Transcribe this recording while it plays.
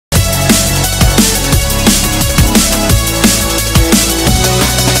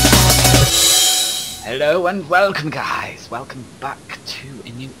Hello and welcome guys, welcome back to a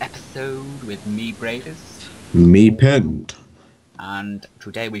new episode with me Braders. Me pinned. And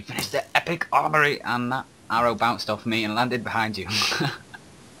today we finished the epic armory and that arrow bounced off me and landed behind you.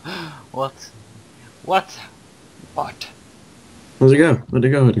 What? What? Where'd it go? Where'd it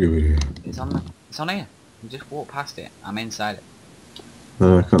go? Where'd it go? Where'd it go? It's on here. You just walk past it. I'm inside it.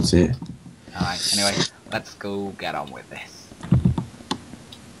 Oh, I can't see it. Alright, anyway, let's go get on with this.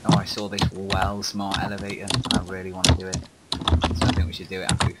 Oh, I saw this well smart elevator. I really want to do it. So I think we should do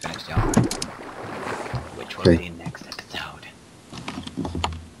it after we finish the armory. Which will be next episode.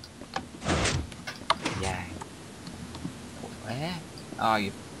 Yeah. Where? Oh,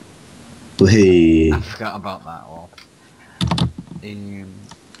 you... Hey. I forgot about that all.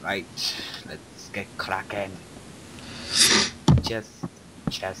 Right, let's get cracking. Chest.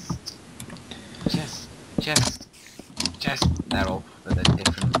 They're all for the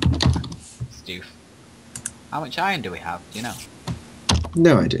different stoof. How much iron do we have? Do you know?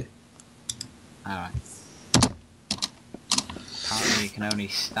 No idea. Alright. Apparently you can only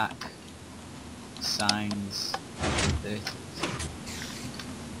stack signs in 30.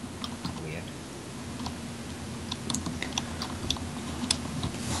 Weird.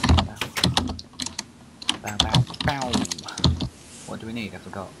 Bow. What do we need? I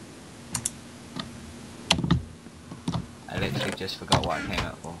forgot. I literally just forgot what I came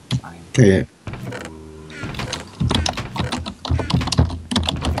up for. Okay.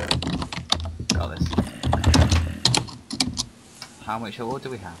 Got this. How much ore do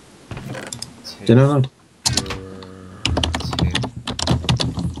we have? 2. Do you know, lad? 2.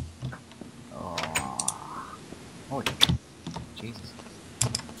 Oh, Jesus.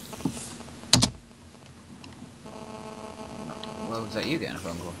 Well, was that you getting a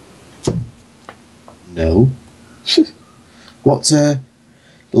phone call? No. What's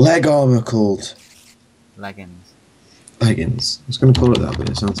leg armor called? Leggings. Leggings. I was going to call it that, but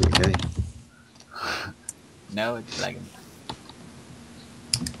it sounds okay. No, it's leggings.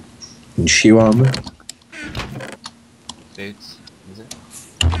 And shoe armor? Boots, is it?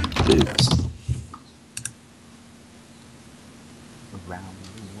 Boots. Around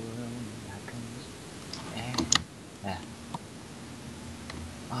the world like yeah.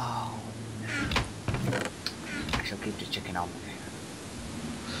 Oh no. I shall keep the chicken on.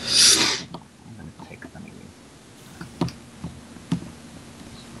 I'm gonna take them away.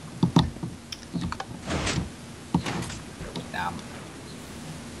 Damn.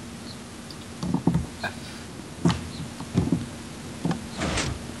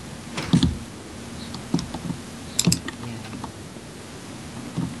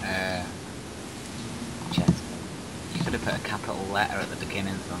 Chest. You could have put a capital letter at the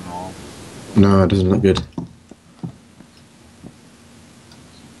beginning of them all. No, it doesn't look good.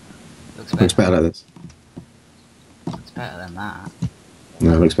 Looks better like this. It's better than that.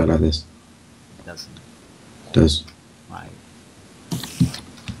 No, it looks better like this. It doesn't. It does. Right.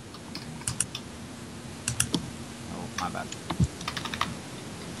 Oh, my bad.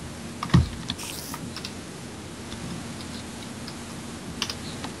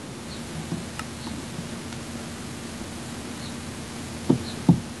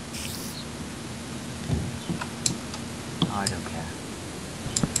 I don't care.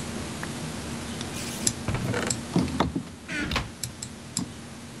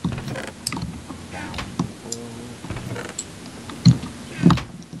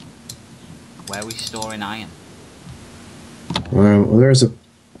 Where are we storing iron? Well, there's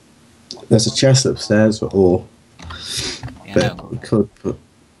a chest upstairs for ore. Yeah, But no, we could put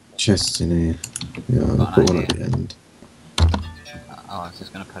chests in here. Yeah, I'll put one at the end. oh, I was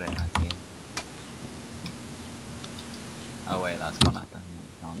just gonna put it right here. Oh wait, that's gonna happen.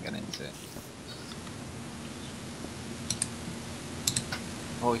 I can't get into it.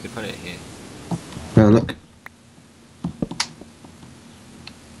 Oh, we could put it here. Now look.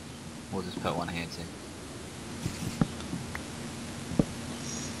 We'll just put one here too.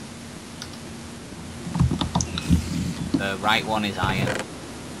 The right one is iron.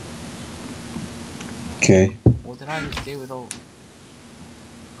 Okay. What did I just do with all...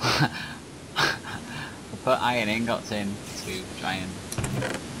 I put iron ingots in to try and...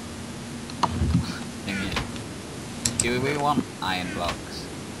 thing it. Do we want iron blocks?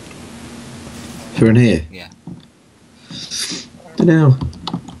 Here and here. Yeah. Don't know.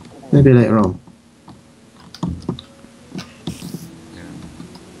 Maybe later on.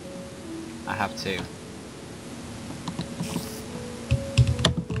 I have 2.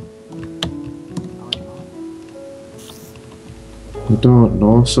 I don't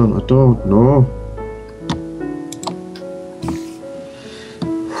know, son. I don't know.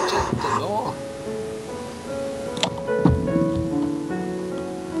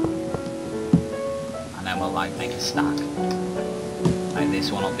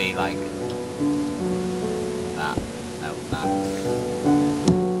 this one will be like that. No, that.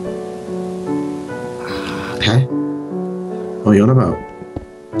 Okay. What are you on about?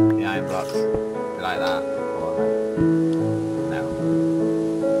 The iron blocks. Be like that. Or no.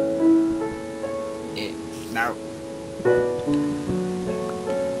 No.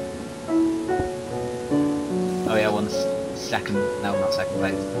 Oh yeah, one's second. No, not second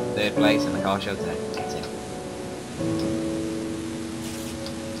place. Third place in the car show today. Get in.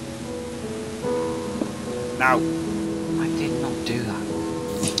 No. I did not do that.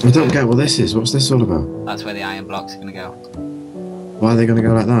 I don't get what this is. What's this all about? That's where the iron blocks are going to go. Why are they going to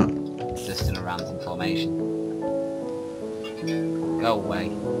go like that? Just in a random formation. Go away.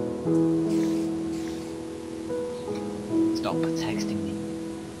 Stop texting me.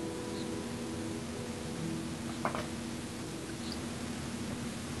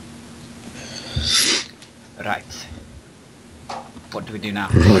 Right. What do we do now?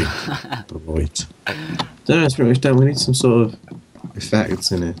 Right. Right. Don't know, it's pretty much done. We need some sort of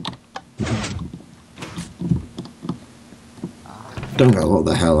effects in it. Don't know what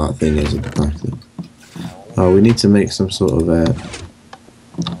the hell that thing is at the back there. Oh, we need to make some sort of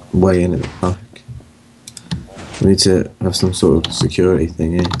way in at the back. We need to have some sort of security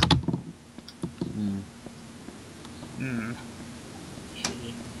thing here.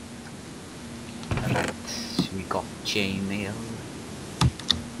 Right, so we got chainmail.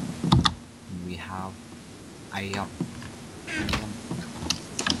 We have iron.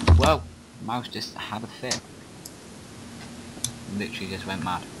 Whoa, mouse just had a fit. Literally just went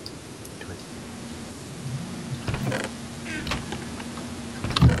mad.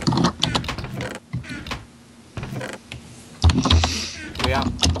 We are.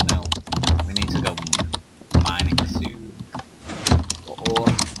 No, we need to go mining soon. Or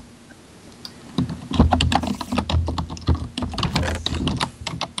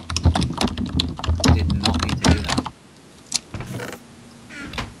did not need to do that.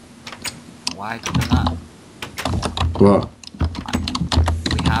 Why did that? What?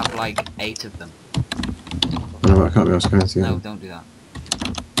 We have like 8 of them. I know, I can't be asked going to. No, don't do that.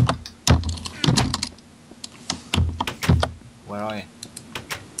 Where are you?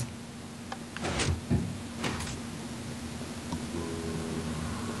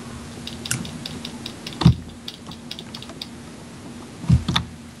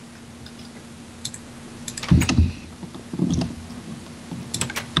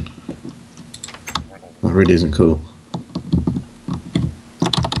 That really isn't cool.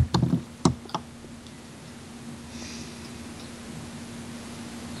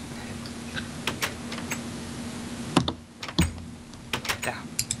 Down.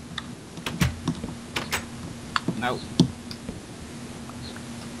 No.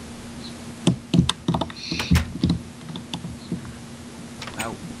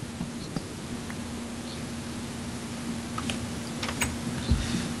 No.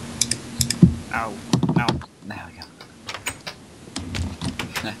 No. No. There we go.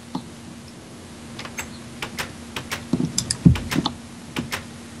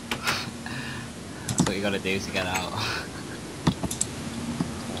 That's what you gotta do to get out.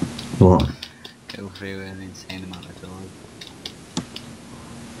 What? Go through an insane amount of doors.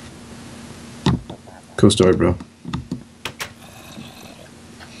 Cool story, bro.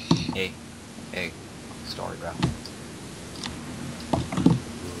 Hey. Hey. Story, bro.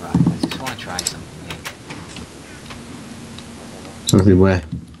 Right, I just wanna try something here. Something where?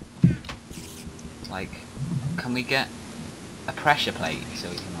 Like, can we get a pressure plate so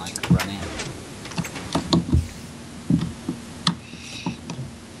we can like run in?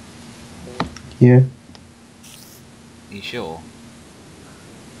 Yeah. Are you sure?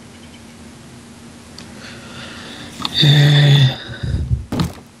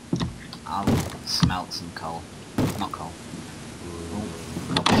 I'll smelt some coal. Not coal. Ooh,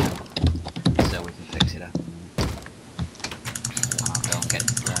 cobblestone. So we can fix it up. And I'll go and get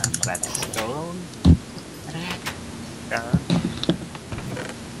some redstone.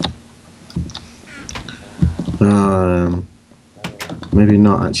 Maybe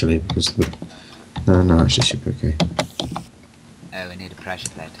not actually, because the... No, actually should be okay. Oh, we need a pressure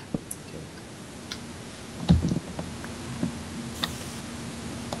plate.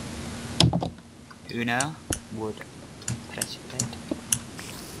 Uno, wood, pressure plate.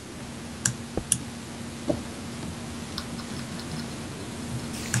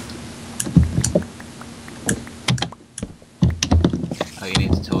 Oh, you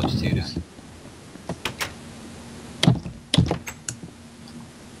need the torch too, don't you?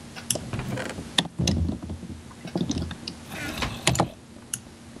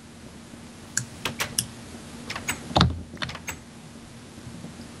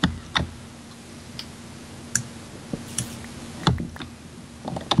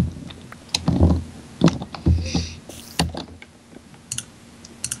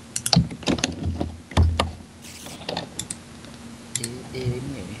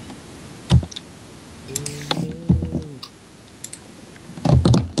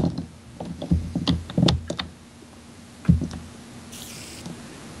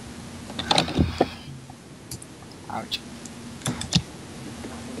 Ouch.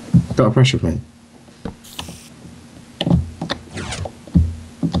 Got a pressure plate.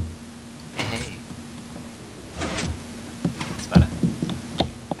 Hey. It's better.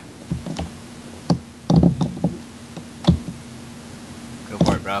 Go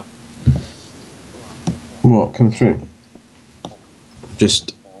for it, bro. What? Come through.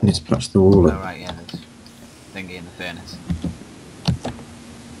 Just need to patch the wall Oh up. right, yeah, there's thingy in the furnace.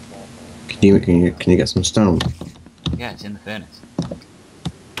 Can you get some stone? Yeah, it's in the furnace.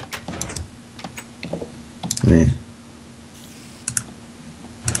 Yeah.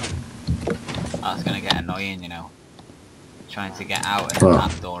 That's gonna get annoying, you know. Trying to get out and What? then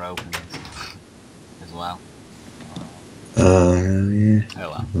that door opens as well. Yeah. Oh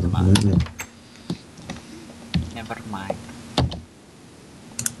well, doesn't matter. Never mind.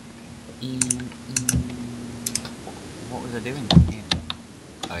 What was I doing here?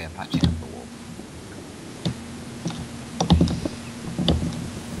 Oh yeah, patching up the wall.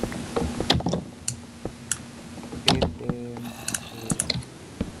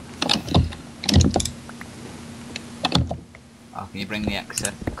 Oh, can you bring the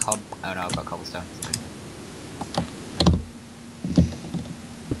extra cob? Oh no, I've got cobblestone.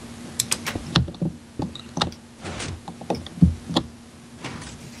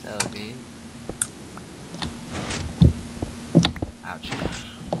 So good. Ouch.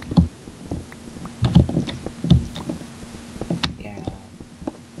 Yeah.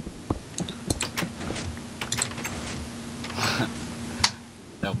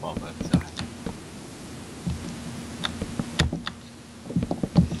 No bother, it's alright.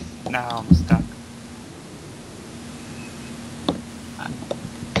 No, I'm stuck. I'm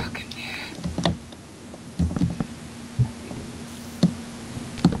stuck in here.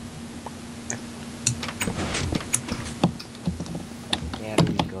 There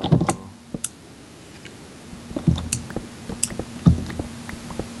we go.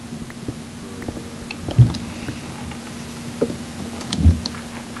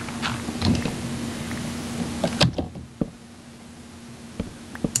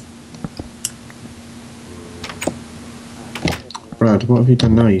 Brad, what have you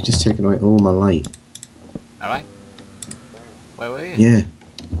done now? You've just taken away all my light. Alright. Where were you? Yeah.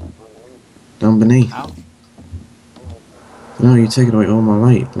 Down beneath. How? No, you've taken away all my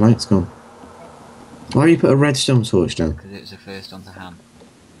light. The light's gone. Why you put a redstone torch down? Because it was the first one to hand.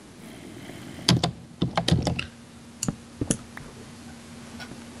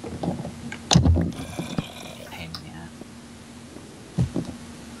 Pain in the ass.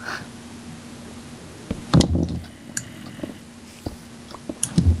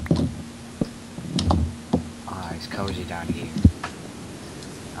 Oh, it's cozy down here.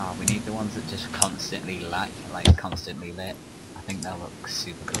 Oh, we need the ones that just constantly light, like constantly lit. I think they'll look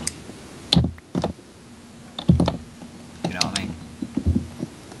super cool. You know what I mean?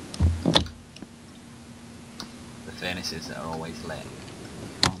 The furnaces that are always lit.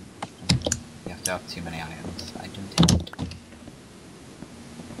 You have to have too many items. I don't have.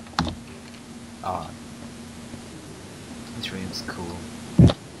 Oh, this room's cool.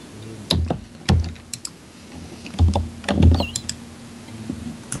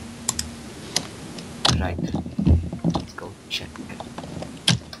 Right, let's go check it.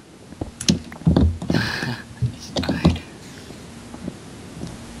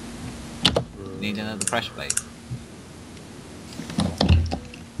 Need another pressure plate?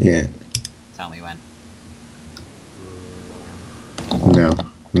 Yeah. Tell me when. No.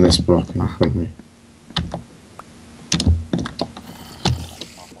 In this block in front of me.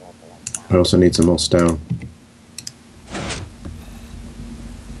 I also need some more stone.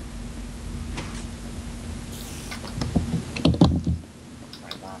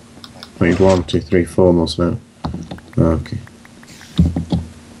 I need 1, 2, 3, 4 more stone. Oh, okay.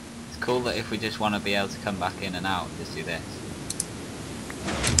 It's cool that if we just want to be able to come back in and out, just do this.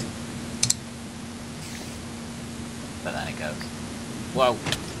 But then it goes. Whoa!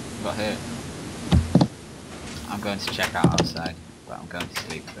 I got hurt. I'm going to check out outside, but I'm going to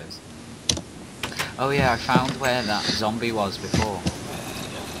sleep first. Oh yeah, I found where that zombie was before.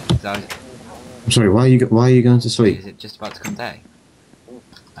 I'm sorry, why are you going to sleep? Is it just about to come day?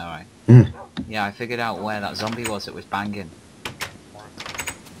 Alright. Yeah. Yeah, I figured out where that zombie was that was banging.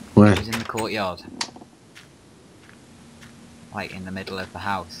 Where? It was in the courtyard. Like in the middle of the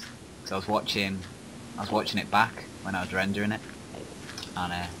house. So I was watching it back when I was rendering it.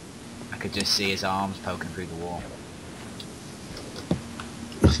 And I could just see his arms poking through the wall.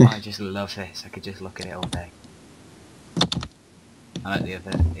 I just love this. I could just look at it all day. I like the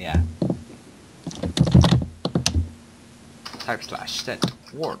other, yeah. / set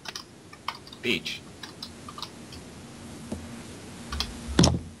warp beach.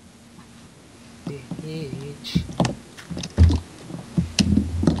 Beach.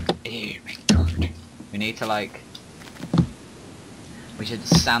 Oh my god. We need to like. We should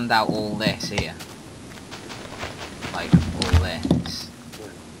sand out all this here. Like all this.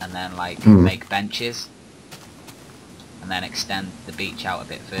 And then like make benches. And then extend the beach out a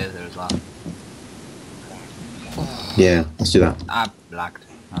bit further as well. Yeah, let's do that. I lagged.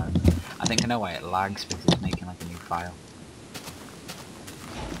 I think I know why it lags, because it's making like a new file.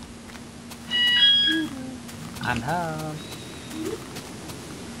 I'm home.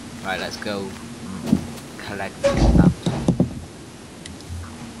 Right, let's go collect this stuff.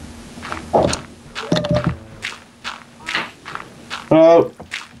 Oh!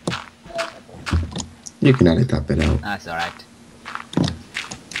 You can edit that bit out. That's alright.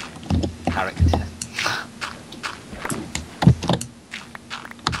 Character.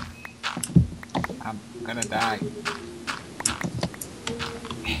 I'm gonna die.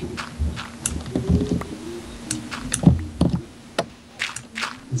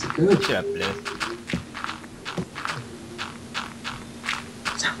 Is it good? Shut up, Blue.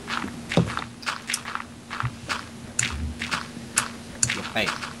 Your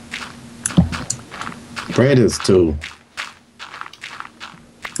face. Predator's tool.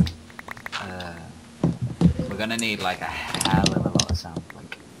 We're gonna need like a hell of a lot of sound,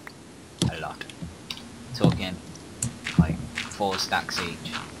 like a lot. Talking like 4 stacks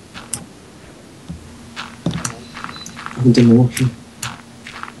each. I'm done walking.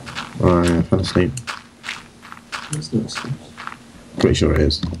 Oh, yeah, I fell asleep. That's not stuff. Pretty sure it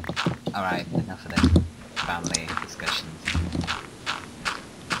is. Alright, enough of this family discussions.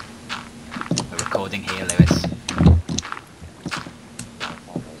 We're recording here, Lewis.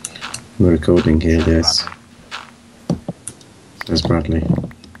 We're recording here, So yes. There's Bradley.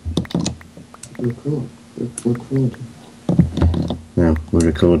 Record. Record. No, we're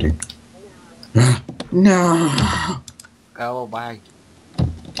recording. No! Go away.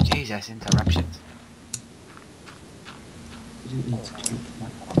 Jesus, interruptions. You didn't need to keep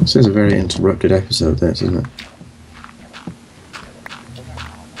that. This is a very interrupted episode, this, isn't it?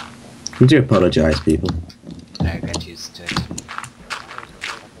 We do apologise, people. No, get used to it.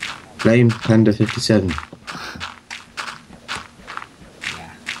 Blame Panda 57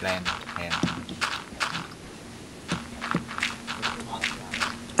 Yeah, blame him.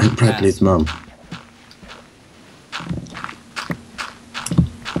 and Bradley's mum.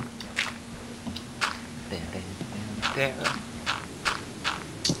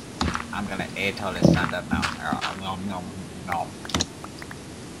 I'm gonna eat all this stand up now. Nom nom nom.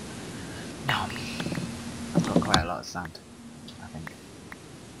 Nom. I've got quite a lot of sand, I think.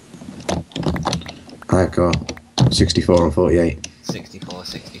 I've got 64 and 48. 64,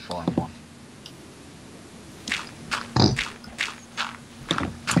 64 and 1.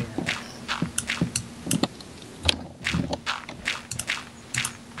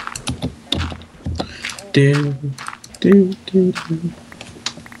 Do, do, do, do.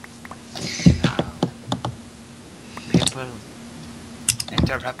 People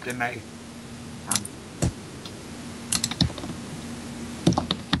interrupting me. I'm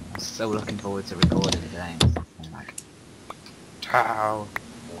so looking forward to recording today. I'm like, ciao.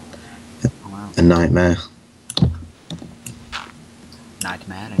 Oh, wow. A nightmare.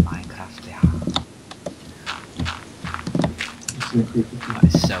 Nightmare in Minecraft, yeah. It's no creepy. That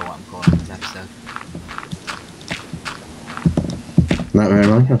is so what I'm calling this episode. Nightmare in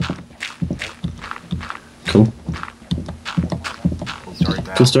Minecraft. Cool. Cool story,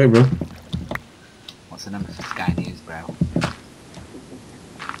 bro. Cool story, bro. What's the number for Sky News, bro?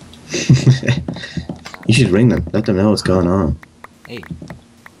 You should ring them. Let them know what's going on. Hey,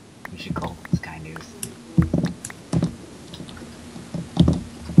 we should call Sky News.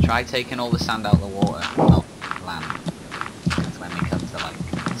 Try taking all the sand out of the water, not land. Because when we come to like,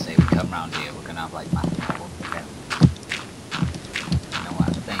 say we come round here, we're gonna have like massive problems again. You know what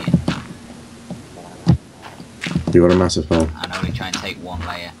I'm saying? You got a massive hole. And only try and take one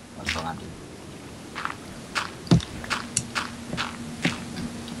layer, that's all I'm doing.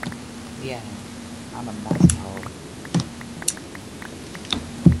 Yeah, I'm a massive hole.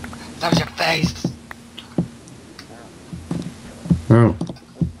 That was your face! Oh.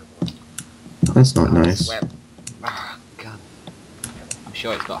 That's not nice. Sweat. Oh, God. I'm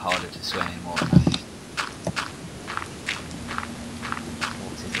sure it's got harder to swim in water now.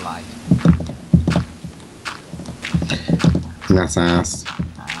 Water's life. That's ass.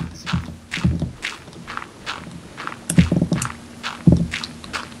 Ah.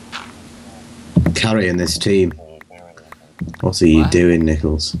 carrying this team. What are you What? doing,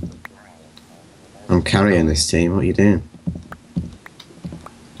 Nichols? I'm carrying this team. What are you doing?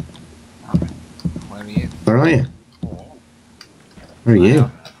 Where are you? Where are you? Where are I you?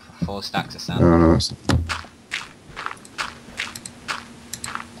 have 4 stacks of sand. Oh no, it's...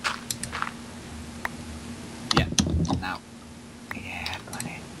 Yeah. Now. Yeah,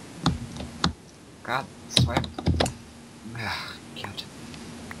 buddy. God, swim. Ugh, God.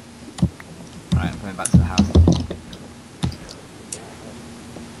 Right, I'm coming back to the house.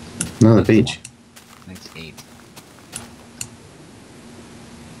 No, the beach. I need to eat.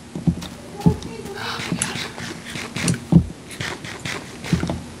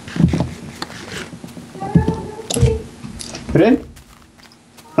 Pardon?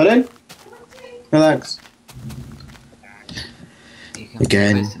 Pardon? Relax. You can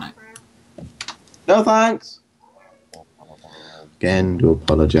Again. quiz tonight. No thanks. Again, do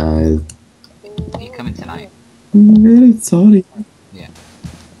apologise. Are you coming tonight? I'm really sorry. Yeah.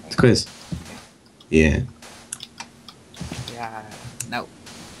 It's a quiz. Yeah. Yeah. No.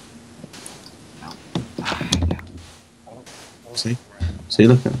 No. No. See? See,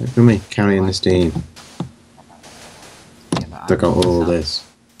 look at me carrying this team. Yeah, but I got all sand. this.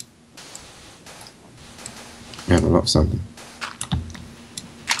 I have a lot of something.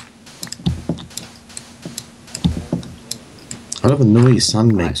 I love the noise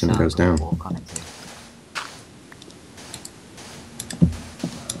sand makes when it goes down. Walk on it too.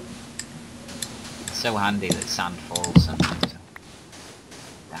 It's so handy that sand falls sometimes.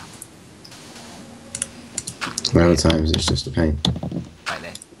 Damn. Other times it's just a pain. Right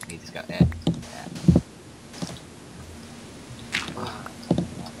there. You just got there.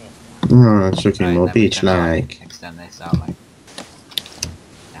 Oh, it's looking Right, more then we can, beach-like. extend this out like.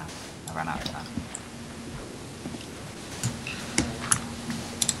 Damn. I ran out of time.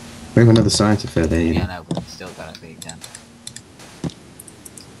 We have another side to fill in. Yeah, no, but it's still got to be done.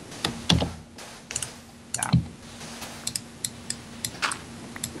 Damn.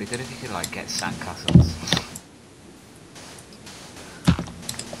 It'd be good if you could like get sandcastles.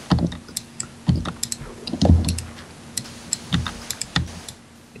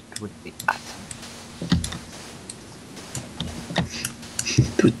 It would be awesome.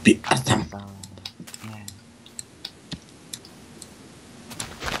 It would be awesome. So, yeah.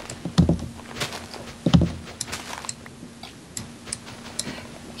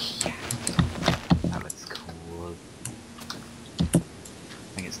 Yeah. That looks cool.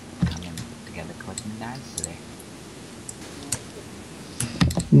 I think it's coming together quite nicely.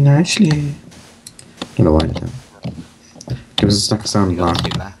 Nicely. Don't know why I did that. Give us a stack of sand, You got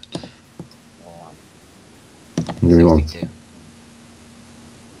Mark. 2 left. Give me one. 62.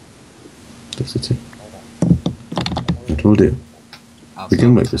 62. It will do. I'll We can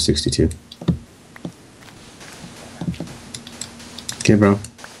stop. work for 62. Okay, bro.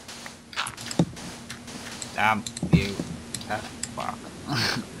 Damn you. Fuck. Fuck.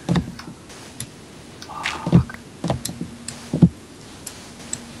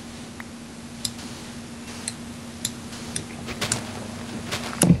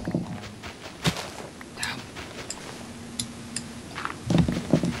 Damn.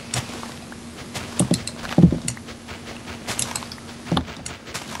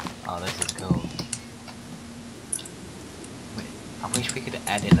 Oh, this is cool. Wait, I wish we could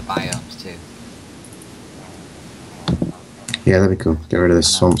edit the biomes too. Yeah, that'd be cool. Get rid of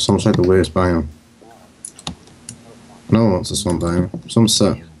this swamp. Swamp's like the worst biome. No one wants a swamp biome. Some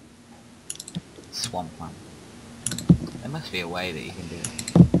suck. Swampland. There must be a way that you can do it.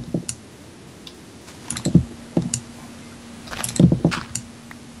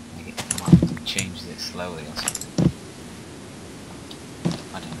 Maybe it might change it slowly or something.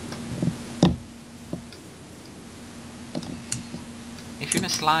 I don't know. If you're in a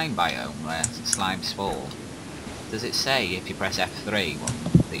slime biome where slime spawn, does it say if you press F3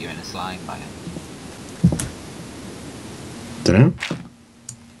 that you're in a slime biome? Dunno.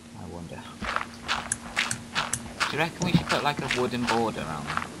 I wonder. Do you reckon we should put like a wooden border around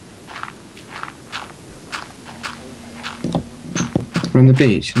them? We're on the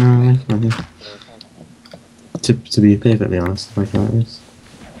beach. No, I like it. Yeah. To be perfectly honest, I like it like this.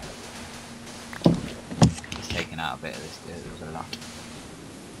 It's taking out a bit of this dirt, there was a lot.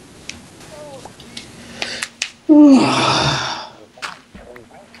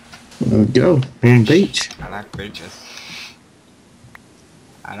 There we go. We're on beach. I like bridges.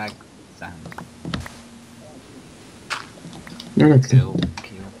 I like sand. I like that. Kill.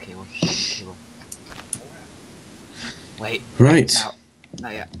 Wait. Right. No.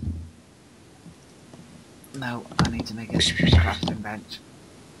 Not yet. No, I need to make a crafting bench.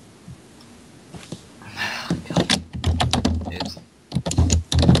 Oops.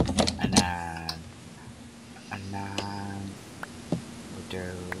 And then we'll do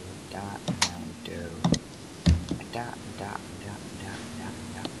that, and then we'll do that,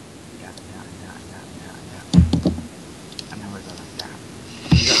 and then we'll go like that.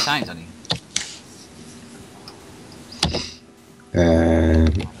 You got signs on you?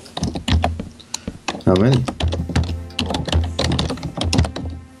 How many?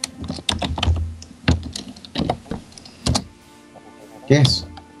 Yes.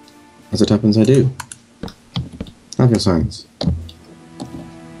 As it happens, I do. Have your signs. I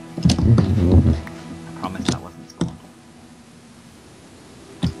promise that wasn't spawned.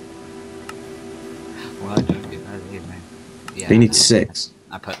 Well, I don't get that either, man. Yeah. We need 6.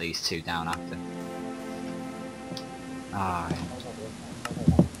 I put these 2 down after. Ah.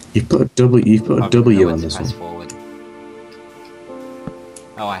 You put a W. You put a W on this press one. forward.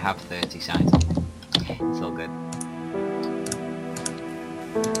 Oh, I have 30 signs. It's all good.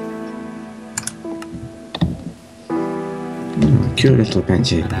 Cute little bench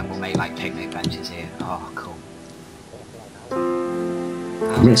here. And then we'll make like picnic benches here. Oh, cool.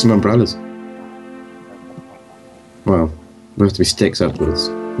 Make some umbrellas. Well, there have to be sticks upwards,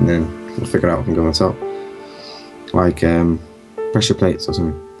 and then we'll figure out what can go on top. Like pressure plates or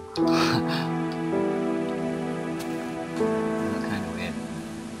something. They look kind of weird.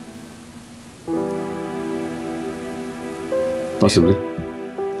 Possibly.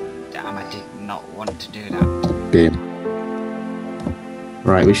 Damn, I did not want to do that. Game.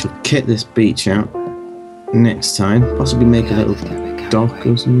 Right, we should kit this beach out next time. Possibly make a little dock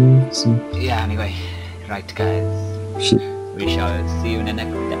or something. Yeah, anyway. Right, guys. Should We shall see you in the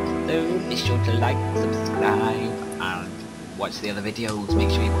next episode. Be sure to like, subscribe, and watch the other videos.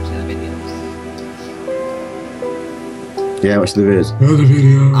 Make sure you watch the other videos. Yeah, watch the videos.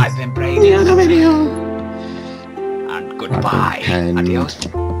 I've been Brady. And goodbye. And Adios.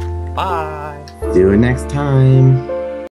 Bye. see you next time.